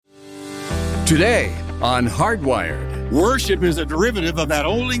Today on Hardwired. Worship is a derivative of that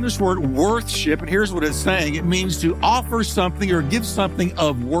old English word worthship, and here's what it's saying. It means to offer something or give something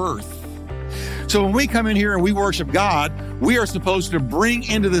of worth. So when we come in here and we worship God, we are supposed to bring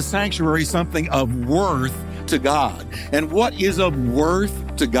into the sanctuary something of worth to God. And what is of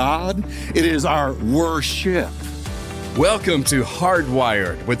worth to God? It is our worship. Welcome to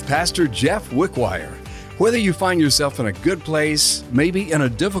Hardwired with Pastor Jeff Wickwire. Whether you find yourself in a good place, maybe in a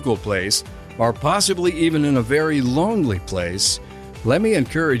difficult place, or possibly even in a very lonely place, let me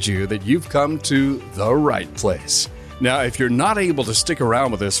encourage you that you've come to the right place. Now, if you're not able to stick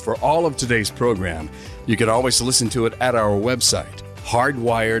around with us for all of today's program, you can always listen to it at our website,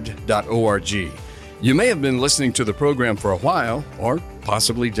 hardwired.org. You may have been listening to the program for a while, or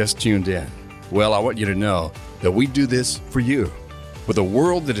possibly just tuned in. Well, I want you to know that we do this for you. With a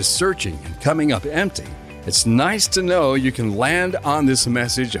world that is searching and coming up empty, it's nice to know you can land on this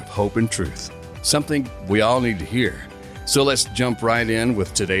message of hope and truth, something we all need to hear. So let's jump right in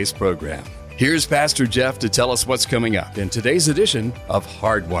with today's program. Here's Pastor Jeff to tell us what's coming up in today's edition of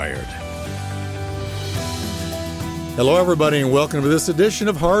Hardwired. Hello, everybody, and welcome to this edition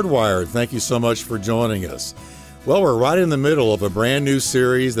of Hardwired. Thank you so much for joining us. Well, we're right in the middle of a brand new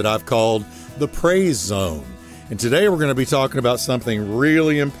series that I've called The Praise Zone. And today we're going to be talking about something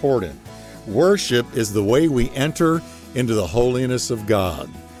really important. Worship is the way we enter into the holiness of God.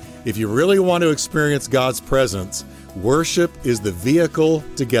 If you really want to experience God's presence, worship is the vehicle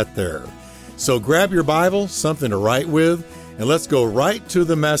to get there. So grab your Bible, something to write with, and let's go right to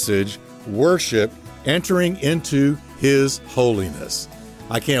the message, worship, entering into His holiness.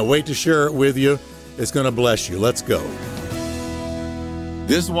 I can't wait to share it with you. It's going to bless you. Let's go.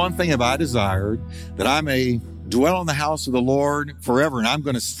 This one thing have I desired, that I may dwell in the house of the Lord forever, and I'm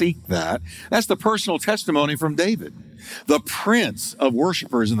going to seek that. That's the personal testimony from David, the prince of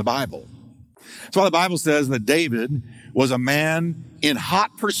worshipers in the Bible. That's why the Bible says that David was a man in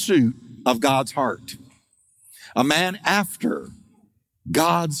hot pursuit of God's heart, a man after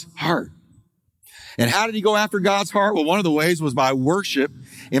God's heart. And how did he go after God's heart? Well, one of the ways was by worship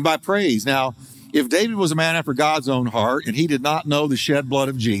and by praise. Now, if David was a man after God's own heart and he did not know the shed blood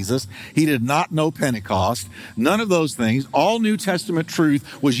of Jesus, he did not know Pentecost, none of those things, all New Testament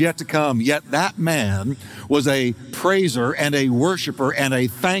truth was yet to come. Yet that man was a praiser and a worshiper and a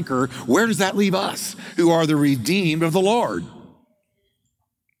thanker. Where does that leave us who are the redeemed of the Lord?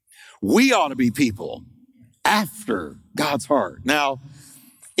 We ought to be people after God's heart. Now,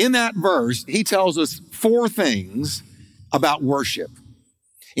 in that verse, he tells us four things about worship.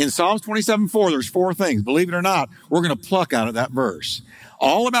 In Psalms 27:4, there's four things. Believe it or not, we're going to pluck out of that verse.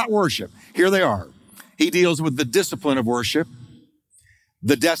 All about worship. Here they are. He deals with the discipline of worship,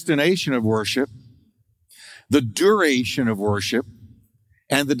 the destination of worship, the duration of worship,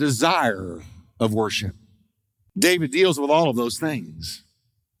 and the desire of worship. David deals with all of those things.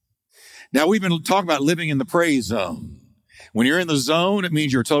 Now, we've been talking about living in the praise zone. When you're in the zone, it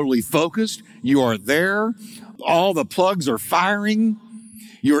means you're totally focused. You are there. All the plugs are firing.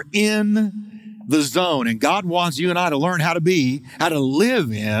 You're in the zone, and God wants you and I to learn how to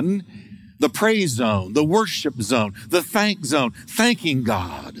live in the praise zone, the worship zone, the thank zone, thanking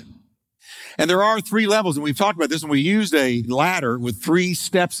God. And there are three levels, and we've talked about this, and we used a ladder with 3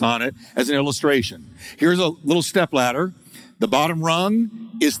 steps on it as an illustration. Here's a little step ladder. The bottom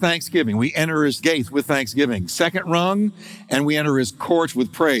rung is thanksgiving. We enter His gates with thanksgiving. Second rung, and we enter His courts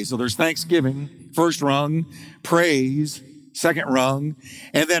with praise. So there's thanksgiving, first rung, praise, second rung,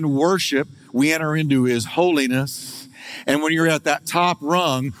 and then worship. We enter into His holiness. And when you're at that top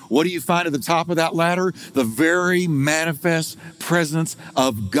rung, what do you find at the top of that ladder? The very manifest presence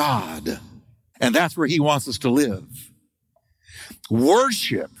of God. And that's where He wants us to live.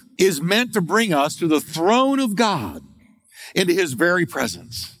 Worship is meant to bring us to the throne of God, into His very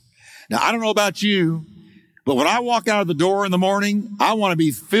presence. Now, I don't know about you, but when I walk out of the door in the morning, I want to be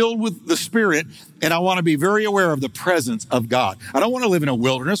filled with the Spirit, and I want to be very aware of the presence of God. I don't want to live in a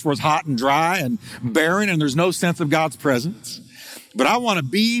wilderness where it's hot and dry and barren and there's no sense of God's presence. But I want to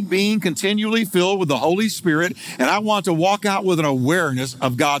be being continually filled with the Holy Spirit, and I want to walk out with an awareness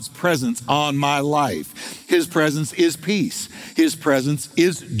of God's presence on my life. His presence is peace. His presence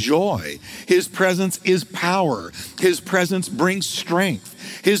is joy. His presence is power. His presence brings strength.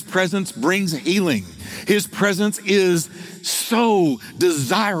 His presence brings healing. His presence is so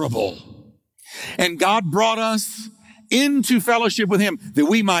desirable. And God brought us into fellowship with Him that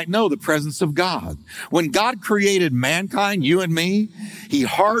we might know the presence of God. When God created mankind, you and me, He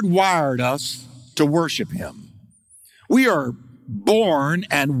hardwired us to worship Him. We are born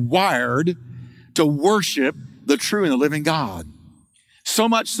and wired to worship the true and the living God. So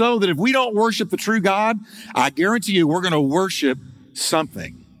much so that if we don't worship the true God, I guarantee you we're going to worship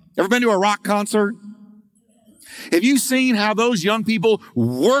something. Ever been to a rock concert? Have you seen how those young people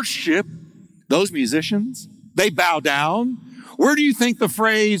worship those musicians? They bow down. Where do you think the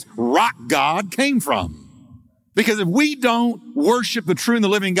phrase rock God came from? Because if we don't worship the true and the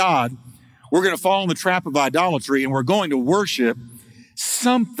living God, we're going to fall in the trap of idolatry and we're going to worship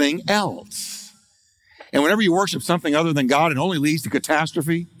something else. And whenever you worship something other than God, it only leads to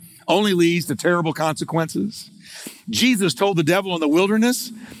catastrophe, only leads to terrible consequences. Jesus told the devil in the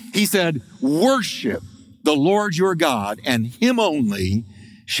wilderness, he said, worship the Lord your God, and him only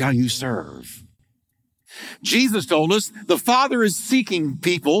shall you serve. Jesus told us the Father is seeking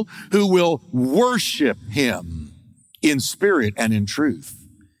people who will worship him in spirit and in truth.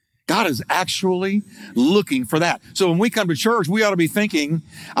 God is actually looking for that. So when we come to church, we ought to be thinking,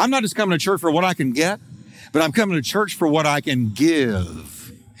 I'm not just coming to church for what I can get, but I'm coming to church for what I can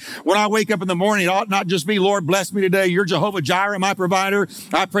give. When I wake up in the morning, it ought not just be, Lord, bless me today. You're Jehovah Jireh, my provider.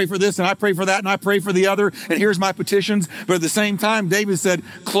 I pray for this and I pray for that and I pray for the other. And here's my petitions. But at the same time, David said,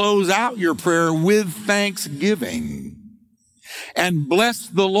 close out your prayer with thanksgiving and bless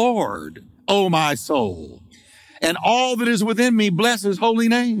the Lord, O my soul. And all that is within me, bless his holy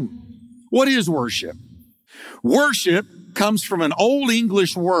name. What is worship? Worship comes from an old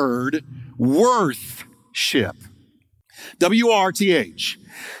English word, worthship. W-R-T-H.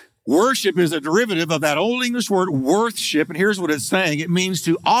 Worship is a derivative of that old English word, worthship. And here's what it's saying. It means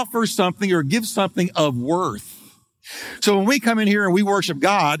to offer something or give something of worth. So when we come in here and we worship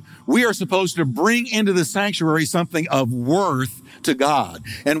God, we are supposed to bring into the sanctuary something of worth to God.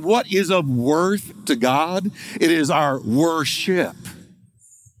 And what is of worth to God? It is our worship.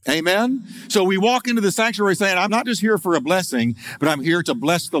 Amen. So we walk into the sanctuary saying, I'm not just here for a blessing, but I'm here to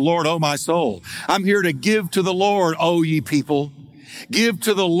bless the Lord, O my soul. I'm here to give to the Lord, O ye people. Give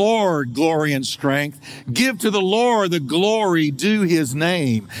to the Lord glory and strength. Give to the Lord the glory due his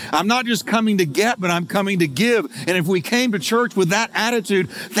name. I'm not just coming to get, but I'm coming to give. And if we came to church with that attitude,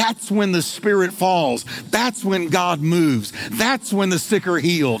 that's when the Spirit falls. That's when God moves. That's when the sick are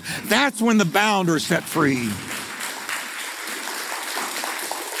healed. That's when the bound are set free.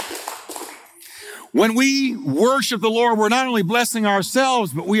 When we worship the Lord, we're not only blessing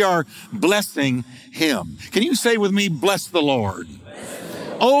ourselves, but we are blessing him. Can you say with me, bless the Lord?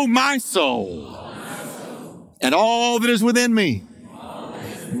 Oh, my soul, and all that is within me,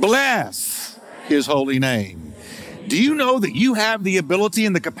 bless his holy name. Do you know that you have the ability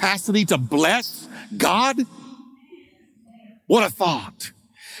and the capacity to bless God? What a thought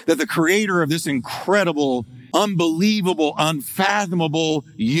that the creator of this incredible, unbelievable, unfathomable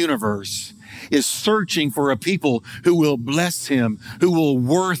universe is searching for a people who will bless him, who will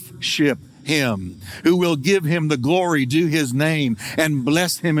worship him, who will give him the glory due his name and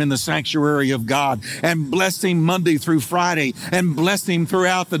bless him in the sanctuary of God and bless him Monday through Friday and bless him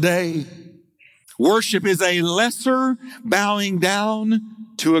throughout the day. Worship is a lesser bowing down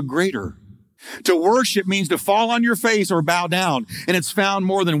to a greater. To worship means to fall on your face or bow down, and it's found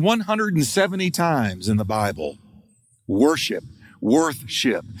more than 170 times in the Bible. Worship.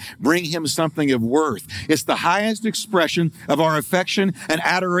 Worthship. Bring him something of worth. It's the highest expression of our affection and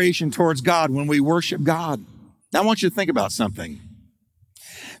adoration towards God when we worship God. Now I want you to think about something.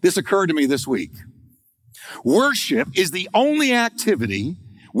 This occurred to me this week. Worship is the only activity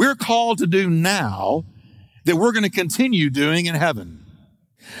we're called to do now that we're going to continue doing in heaven.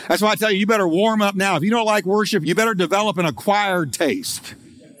 That's why I tell you, you better warm up now. If you don't like worship, you better develop an acquired taste.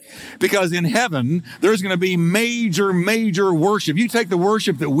 Because in heaven, there's going to be major, major worship. You take the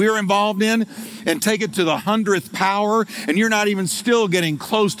worship that we're involved in and take it to the 100th power, and you're not even still getting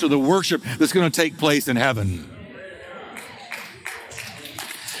close to the worship that's going to take place in heaven.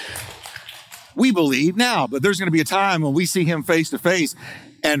 We believe now, but there's going to be a time when we see him face to face,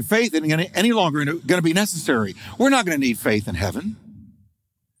 and faith isn't any longer going to be necessary. We're not going to need faith in heaven.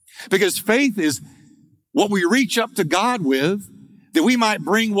 Because faith is what we reach up to God with, that we might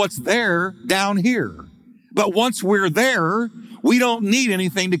bring what's there down here. But once we're there, we don't need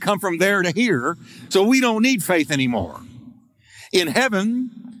anything to come from there to here, so we don't need faith anymore. In heaven,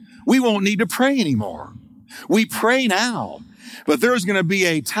 we won't need to pray anymore. We pray now, but there's going to be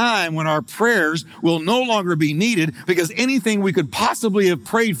a time when our prayers will no longer be needed because anything we could possibly have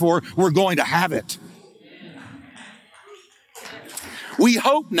prayed for, we're going to have it. We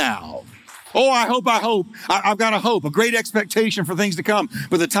hope now. Oh, I hope. I've got a hope, a great expectation for things to come.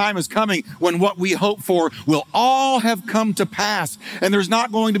 But the time is coming when what we hope for will all have come to pass. And there's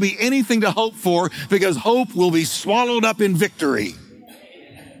not going to be anything to hope for because hope will be swallowed up in victory.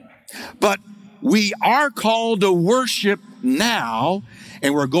 But we are called to worship now,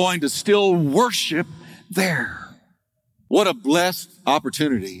 and we're going to still worship there. What a blessed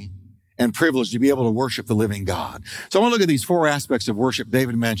opportunity and privilege to be able to worship the living God. So I want to look at these 4 aspects of worship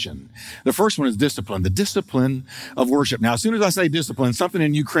David mentioned. The first one is discipline, the discipline of worship. Now, as soon as I say discipline, something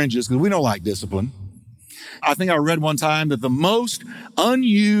in you cringes because we don't like discipline. I think I read one time that the most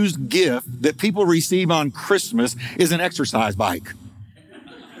unused gift that people receive on Christmas is an exercise bike.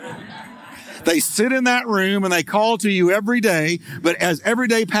 They sit in that room and they call to you every day, but as every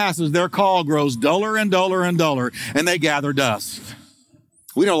day passes, their call grows duller and duller and duller, and they gather dust.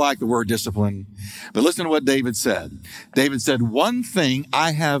 We don't like the word discipline, but listen to what David said. David said, one thing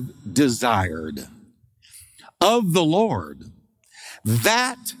I have desired of the Lord,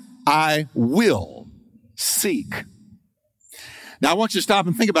 that I will seek. Now, I want you to stop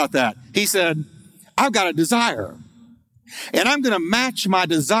and think about that. He said, I've got a desire, and I'm going to match my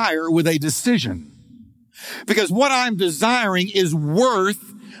desire with a decision, because what I'm desiring is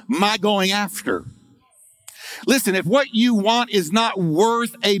worth my going after. Listen, if what you want is not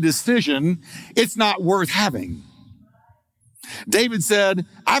worth a decision, it's not worth having. David said,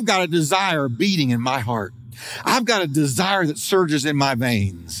 I've got a desire beating in my heart. I've got a desire that surges in my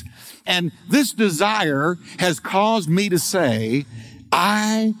veins. And this desire has caused me to say,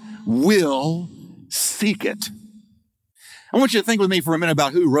 I will seek it. I want you to think with me for a minute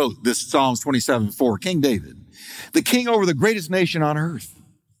about who wrote this Psalms 27:4, King David, the king over the greatest nation on earth.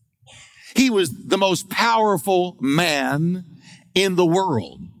 He was the most powerful man in the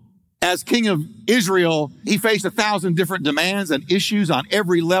world. As king of Israel, he faced 1,000 different demands and issues on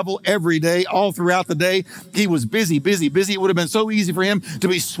every level, every day, all throughout the day. He was busy. It would have been so easy for him to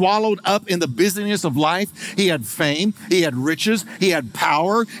be swallowed up in the busyness of life. He had fame, he had riches, he had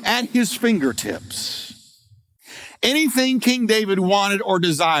power at his fingertips. Anything King David wanted or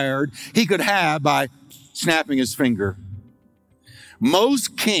desired, he could have by snapping his finger.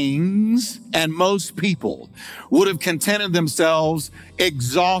 Most kings and most people would have contented themselves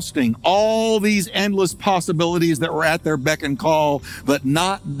exhausting all these endless possibilities that were at their beck and call, but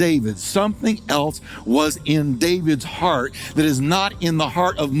not David. Something else was in David's heart that is not in the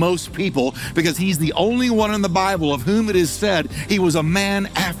heart of most people, because he's the only one in the Bible of whom it is said he was a man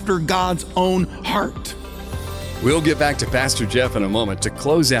after God's own heart. We'll get back to Pastor Jeff in a moment to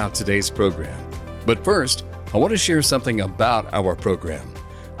close out today's program. But first, I want to share something about our program.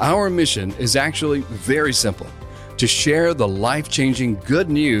 Our mission is actually very simple: to share the life-changing good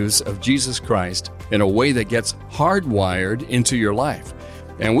news of Jesus Christ in a way that gets hardwired into your life.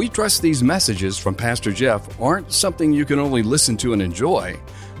 And we trust these messages from Pastor Jeff aren't something you can only listen to and enjoy,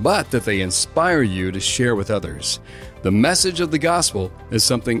 but that they inspire you to share with others. The message of the gospel is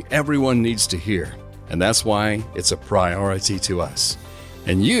something everyone needs to hear, and that's why it's a priority to us.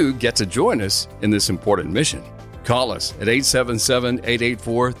 And you get to join us in this important mission. Call us at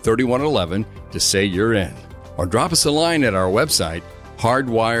 877-884-3111 to say you're in, or drop us a line at our website,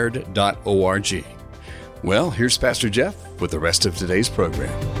 hardwired.org. Well, here's Pastor Jeff with the rest of today's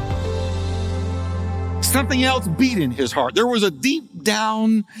program. Something else beat in his heart. There was a deep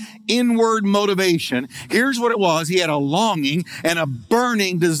down inward motivation. Here's what it was. He had a longing and a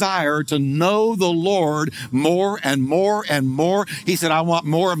burning desire to know the Lord more and more and more. He said, I want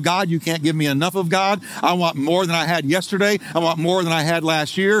more of God. You can't give me enough of God. I want more than I had yesterday. I want more than I had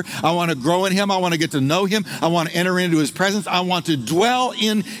last year. I want to grow in him. I want to get to know him. I want to enter into his presence. I want to dwell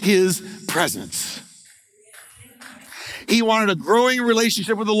in his presence. He wanted a growing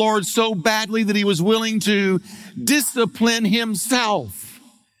relationship with the Lord so badly that he was willing to discipline himself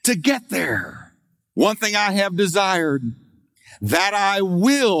to get there. One thing I have desired, that I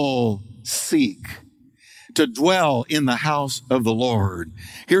will seek, to dwell in the house of the Lord.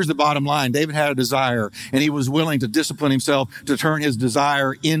 Here's the bottom line. David had a desire, and he was willing to discipline himself to turn his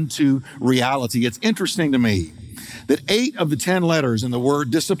desire into reality. It's interesting to me that 8 of the 10 letters in the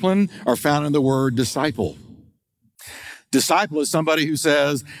word discipline are found in the word disciple. Disciple is somebody who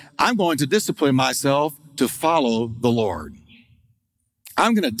says, I'm going to discipline myself to follow the Lord.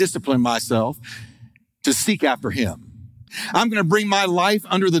 I'm going to discipline myself to seek after him. I'm going to bring my life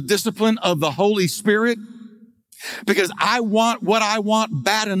under the discipline of the Holy Spirit, because I want what I want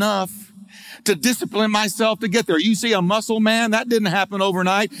bad enough to discipline myself to get there. You see a muscle man, that didn't happen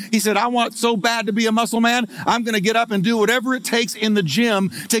overnight. He said, I want so bad to be a muscle man, I'm going to get up and do whatever it takes in the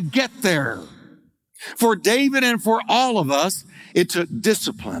gym to get there. For David and for all of us, it took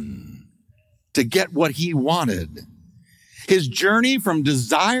discipline to get what he wanted. His journey from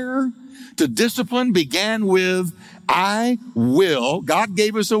desire to discipline began with, I will. God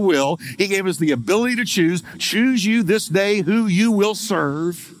gave us a will. He gave us the ability to choose. Choose you this day who you will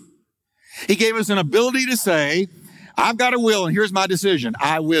serve. He gave us an ability to say, I've got a will, and here's my decision.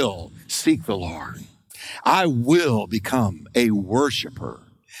 I will seek the Lord. I will become a worshiper.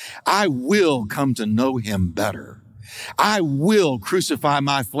 I will come to know him better. I will crucify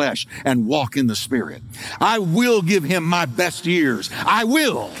my flesh and walk in the Spirit. I will give him my best years. I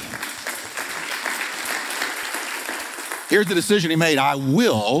will. Here's the decision he made. I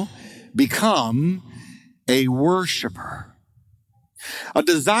will become a worshiper. A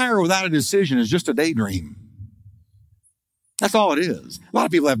desire without a decision is just a daydream. That's all it is. A lot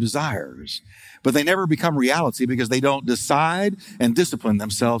of people have desires, but they never become reality because they don't decide and discipline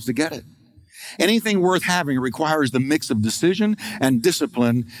themselves to get it. Anything worth having requires the mix of decision and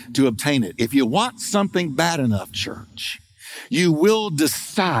discipline to obtain it. If you want something bad enough, church, you will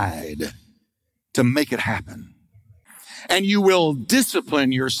decide to make it happen. And you will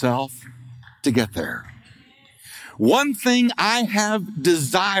discipline yourself to get there. One thing I have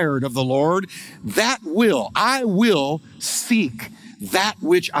desired of the Lord, I will seek that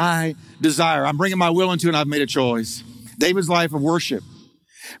which I desire. I'm bringing my will into it, and I've made a choice. David's life of worship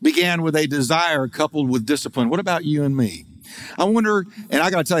began with a desire coupled with discipline. What about you and me? I wonder, and I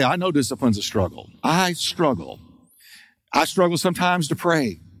got to tell you, I know discipline's a struggle. I struggle. I struggle sometimes to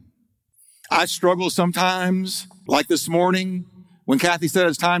pray. I struggle sometimes, like this morning, when Kathy said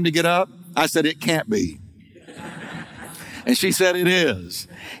it's time to get up, I said, it can't be. And she said, it is.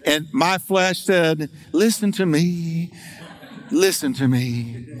 And my flesh said, listen to me. Listen to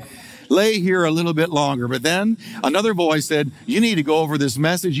me. Lay here a little bit longer. But then another voice said, you need to go over this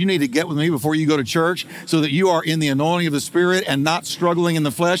message. You need to get with me before you go to church so that you are in the anointing of the Spirit and not struggling in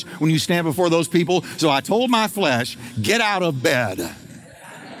the flesh when you stand before those people. So I told my flesh, get out of bed.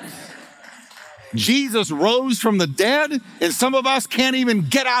 Jesus rose from the dead, and some of us can't even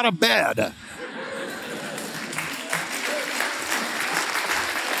get out of bed.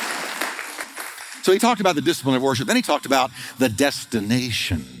 So he talked about the discipline of worship. Then he talked about the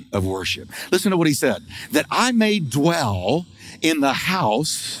destination of worship. Listen to what he said. That I may dwell in the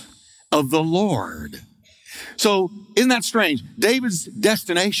house of the Lord. So isn't that strange? David's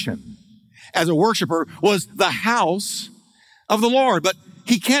destination as a worshiper was the house of the Lord. But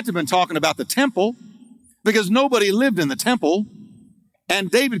he can't have been talking about the temple because nobody lived in the temple. And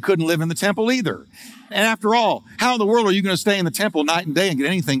David couldn't live in the temple either. And after all, how in the world are you going to stay in the temple night and day and get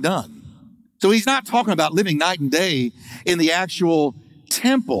anything done? So he's not talking about living night and day in the actual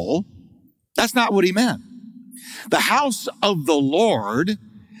temple. That's not what he meant. The house of the Lord,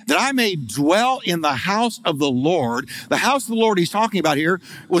 that I may dwell in the house of the Lord. The house of the Lord he's talking about here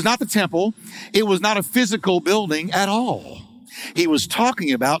was not the temple. It was not a physical building at all. He was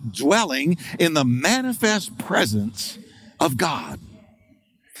talking about dwelling in the manifest presence of God.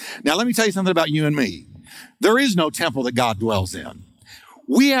 Now, let me tell you something about you and me. There is no temple that God dwells in.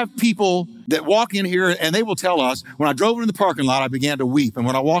 We have people that walk in here and they will tell us, when I drove into the parking lot, I began to weep. And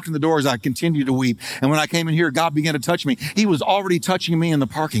when I walked in the doors, I continued to weep. And when I came in here, God began to touch me. He was already touching me in the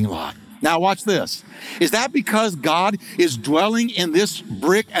parking lot. Now watch this. Is that because God is dwelling in this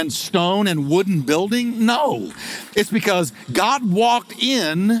brick and stone and wooden building? No. It's because God walked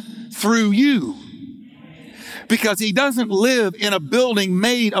in through you. Because he doesn't live in a building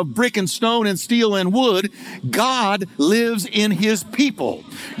made of brick and stone and steel and wood. God lives in his people.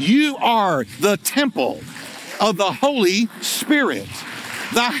 You are the temple of the Holy Spirit,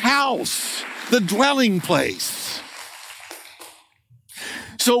 the house, the dwelling place.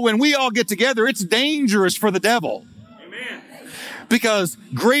 So when we all get together, it's dangerous for the devil. Because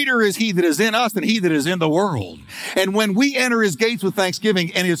greater is he that is in us than he that is in the world. And when we enter his gates with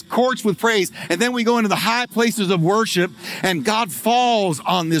thanksgiving and his courts with praise, and then we go into the high places of worship and God falls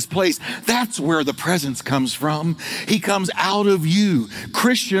on this place, that's where the presence comes from. He comes out of you.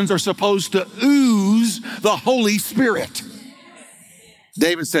 Christians are supposed to ooze the Holy Spirit.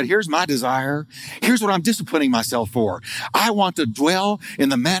 David said, here's my desire. Here's what I'm disciplining myself for. I want to dwell in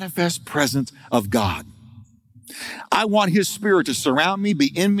the manifest presence of God. I want his Spirit to surround me,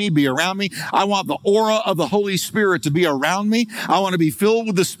 be in me, be around me. I want the aura of the Holy Spirit to be around me. I want to be filled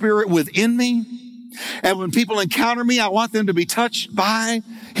with the Spirit within me. And when people encounter me, I want them to be touched by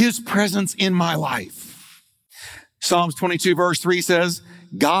his presence in my life. Psalms 22 verse 3 says,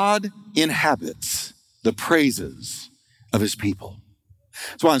 God inhabits the praises of his people.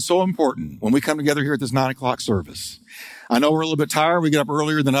 That's why it's so important when we come together here at this 9 o'clock service. I know we're a little bit tired. We get up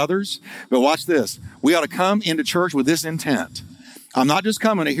earlier than others, but watch this. We ought to come into church with this intent. I'm not just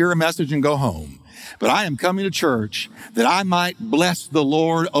coming to hear a message and go home, but I am coming to church that I might bless the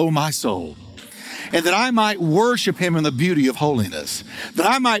Lord, O my soul. and that I might worship him in the beauty of holiness, that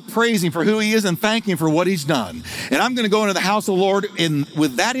I might praise him for who he is and thank him for what he's done. And I'm going to go into the house of the Lord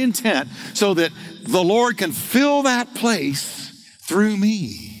with that intent so that the Lord can fill that place through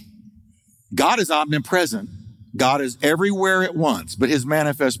me. God is omnipresent. God is everywhere at once, but his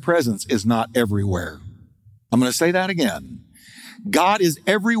manifest presence is not everywhere. I'm going to say that again. God is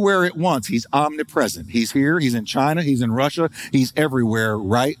everywhere at once. He's omnipresent. He's here. He's in China. He's in Russia. He's everywhere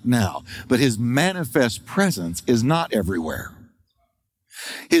right now. But his manifest presence is not everywhere.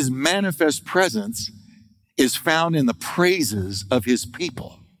 His manifest presence is found in the praises of his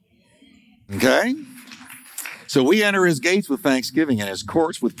people. Okay? So we enter his gates with thanksgiving and his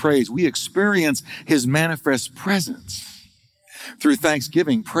courts with praise. We experience his manifest presence through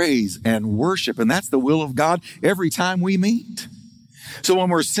thanksgiving, praise, and worship. And that's the will of God every time we meet. So when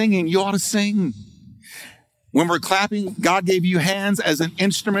we're singing, you ought to sing. When we're clapping, God gave you hands as an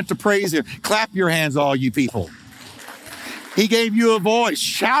instrument to praise him. Clap your hands, all you people. He gave you a voice.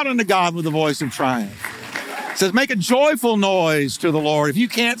 Shout unto God with a voice of triumph. It says, make a joyful noise to the Lord. If you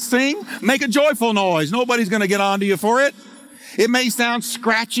can't sing, make a joyful noise. Nobody's going to get onto you for it. It may sound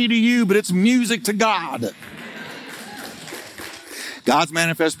scratchy to you, but it's music to God. God's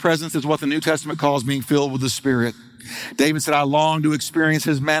manifest presence is what the New Testament calls being filled with the Spirit. David said, I long to experience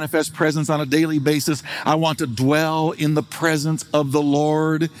his manifest presence on a daily basis. I want to dwell in the presence of the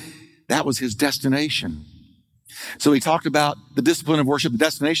Lord. That was his destination. So he talked about the discipline of worship, the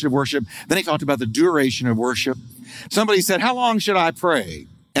destination of worship. Then he talked about the duration of worship. Somebody said, how long should I pray?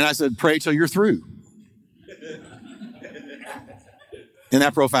 And I said, pray till you're through. Isn't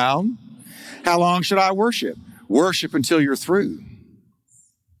that profound? How long should I worship? Worship until you're through.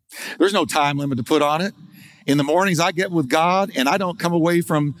 There's no time limit to put on it. In the mornings, I get with God, and I don't come away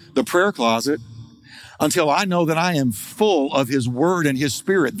from the prayer closet until I know that I am full of his word and his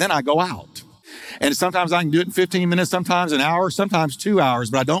spirit. Then I go out. And sometimes I can do it in 15 minutes, sometimes an hour, sometimes 2 hours,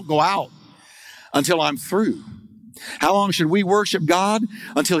 but I don't go out until I'm through. How long should we worship God?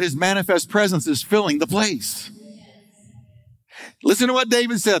 Until his manifest presence is filling the place. Listen to what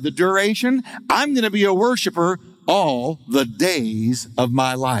David said, the duration. I'm going to be a worshiper all the days of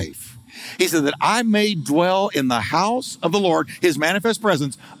my life. He said that I may dwell in the house of the Lord, his manifest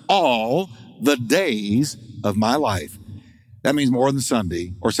presence, all the days of my life. That means more than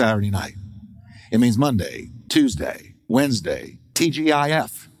Sunday or Saturday night. It means Monday, Tuesday, Wednesday,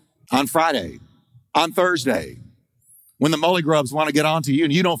 TGIF, on Friday, on Thursday, when the mully grubs want to get onto you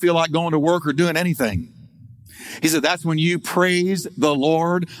and you don't feel like going to work or doing anything. He said, that's when you praise the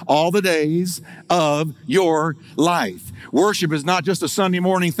Lord all the days of your life. Worship is not just a Sunday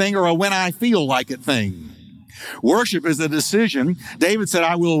morning thing or a when I feel like it thing. Worship is a decision. David said,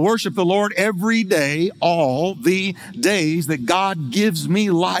 I will worship the Lord every day, all the days that God gives me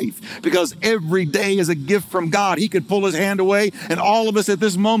life, because every day is a gift from God. He could pull his hand away and all of us at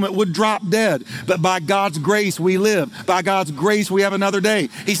this moment would drop dead. But by God's grace, we live. By God's grace, we have another day.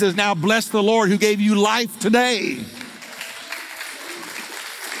 He says, now bless the Lord who gave you life today.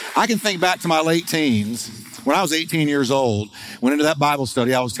 I can think back to my late teens. When I was 18 years old, went into that Bible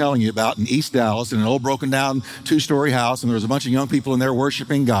study I was telling you about in East Dallas in an old broken down 2-story house, and there was a bunch of young people in there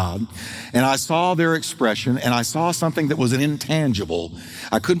worshiping God. And I saw their expression, and I saw something that was an intangible.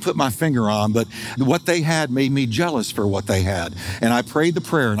 I couldn't put my finger on, but what they had made me jealous for what they had. And I prayed the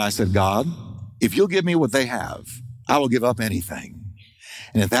prayer, and I said, God, if you'll give me what they have, I will give up anything.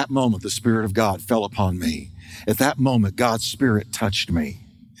 And at that moment, the Spirit of God fell upon me. At that moment, God's Spirit touched me.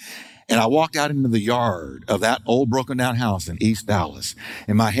 And I walked out into the yard of that old broken down house in East Dallas,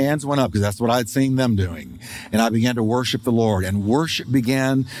 and my hands went up because that's what I'd seen them doing. And I began to worship the Lord, and worship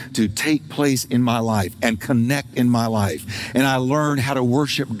began to take place in my life and connect in my life. And I learned how to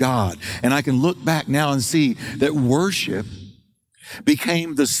worship God. And I can look back now and see that worship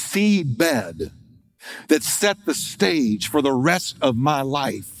became the seed bed that set the stage for the rest of my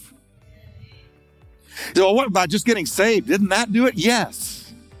life. So what about just getting saved? Didn't that do it? Yes.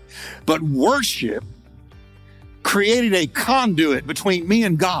 But worship created a conduit between me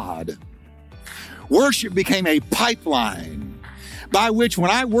and God. Worship became a pipeline by which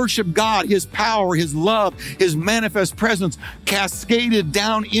when I worship God, his power, his love, his manifest presence cascaded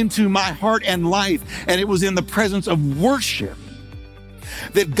down into my heart and life. And it was in the presence of worship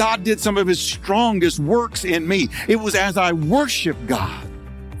that God did some of his strongest works in me. It was as I worshiped God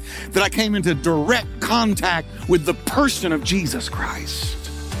that I came into direct contact with the person of Jesus Christ.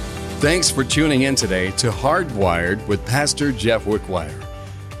 Thanks for tuning in today to Hardwired with Pastor Jeff Wickwire.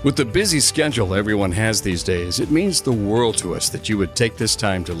 With the busy schedule everyone has these days, it means the world to us that you would take this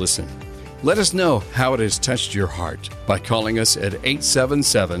time to listen. Let us know how it has touched your heart by calling us at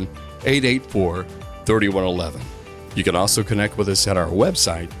 877-884-3111. You can also connect with us at our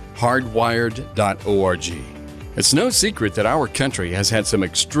website, hardwired.org. It's no secret that our country has had some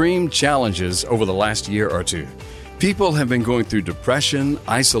extreme challenges over the last year or two. People have been going through depression,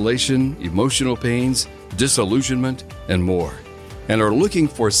 isolation, emotional pains, disillusionment, and more, and are looking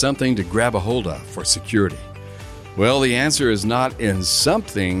for something to grab a hold of for security. Well, the answer is not in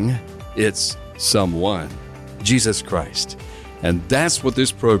something, it's someone, Jesus Christ. And that's what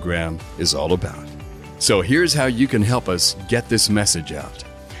this program is all about. So here's how you can help us get this message out.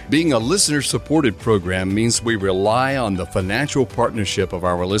 Being a listener-supported program means we rely on the financial partnership of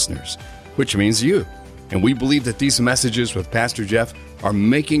our listeners, which means you. And we believe that these messages with Pastor Jeff are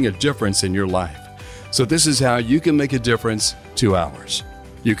making a difference in your life. So this is how you can make a difference to ours.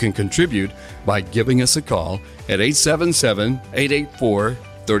 You can contribute by giving us a call at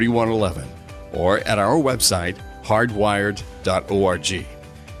 877-884-3111 or at our website, hardwired.org.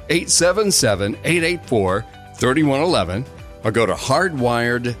 877-884-3111 or go to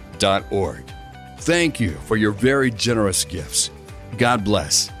hardwired.org. Thank you for your very generous gifts. God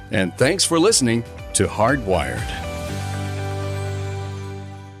bless, and thanks for listening to Hardwired.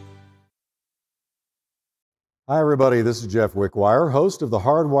 Hi, everybody. This is Jeff Wickwire, host of the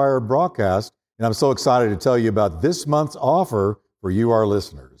Hardwired broadcast, and I'm so excited to tell you about this month's offer for you, our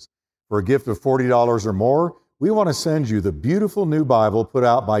listeners. For a gift of $40 or more, we want to send you the beautiful new Bible put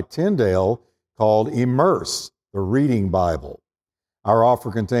out by Tyndale called Immerse, the Reading Bible. Our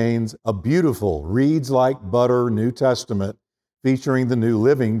offer contains a beautiful, reads like butter New Testament featuring the New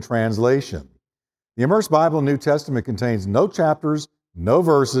Living Translation. The Immerse Bible New Testament contains no chapters, no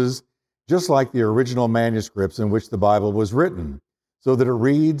verses, just like the original manuscripts in which the Bible was written, so that it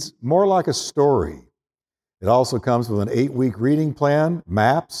reads more like a story. It also comes with an 8-week reading plan,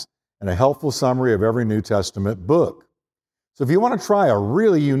 maps, and a helpful summary of every New Testament book. So if you want to try a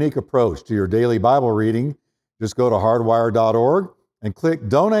really unique approach to your daily Bible reading, just go to hardwire.org and click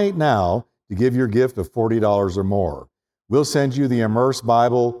Donate Now to give your gift of $40 or more. We'll send you the Immerse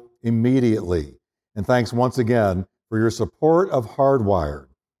Bible immediately. And thanks once again for your support of Hardwired.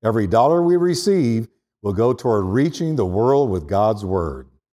 Every dollar we receive will go toward reaching the world with God's Word.